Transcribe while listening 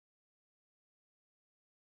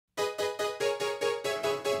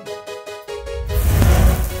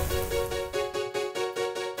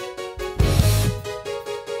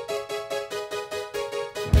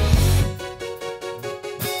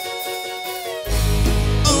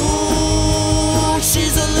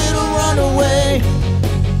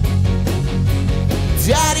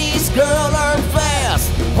girl learned fast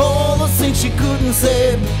all the things she couldn't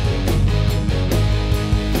say.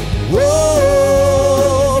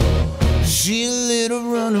 Whoa, she a little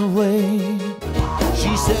runaway.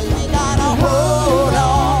 She said we gotta hold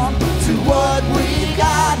on to what we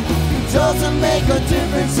got. It doesn't make a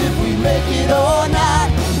difference if we make it or not.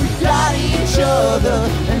 We got each other,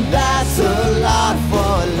 and that's a lot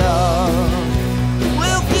for love.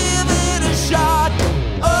 We'll give it a shot.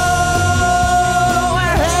 Oh,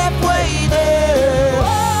 we're halfway there.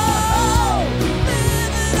 Whoa,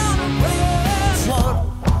 living on a prayer.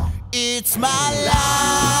 It's my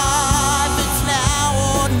life, it's now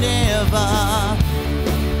or never.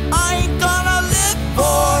 I ain't gonna live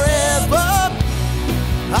forever.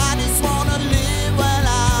 I just wanna live while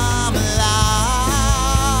I'm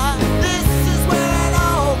alive. This is where it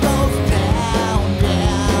all goes down,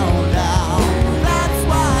 down, down. That's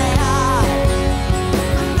why I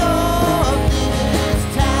love this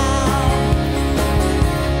town.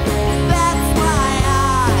 That's why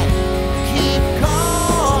I keep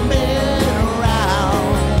coming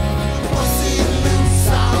around. Bust it loose,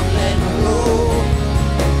 I'll let it roll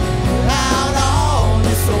out on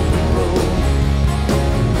this open road.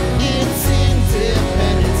 It's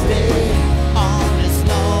Independence Day on this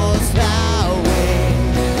lost highway.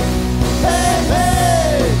 Hey,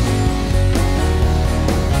 hey,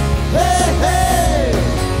 hey, hey.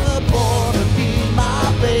 Born to be my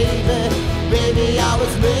baby, baby, I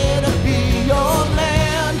was made to be your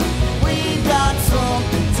man. We got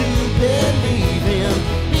something to believe in,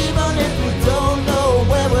 even if we don't know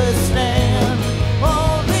where we stand.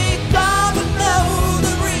 Only God would know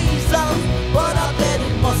the reason, but I bet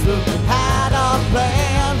it must have had a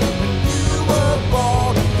plan. When you were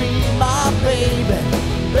born to be my baby,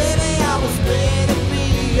 baby, I was made to be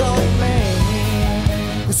your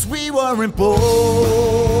man. 'Cause we weren't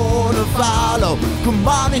born to follow. Come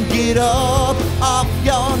on and get up off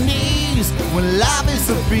your knees. When life is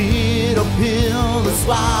a bitter pill to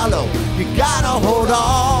swallow, you gotta hold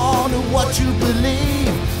on to what you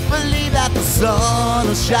believe. Believe that the sun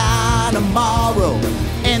will shine tomorrow,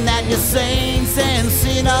 and that your saints and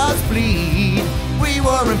sinners bleed. We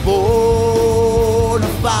weren't born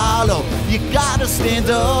to follow. You gotta stand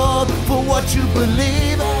up for what you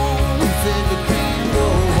believe.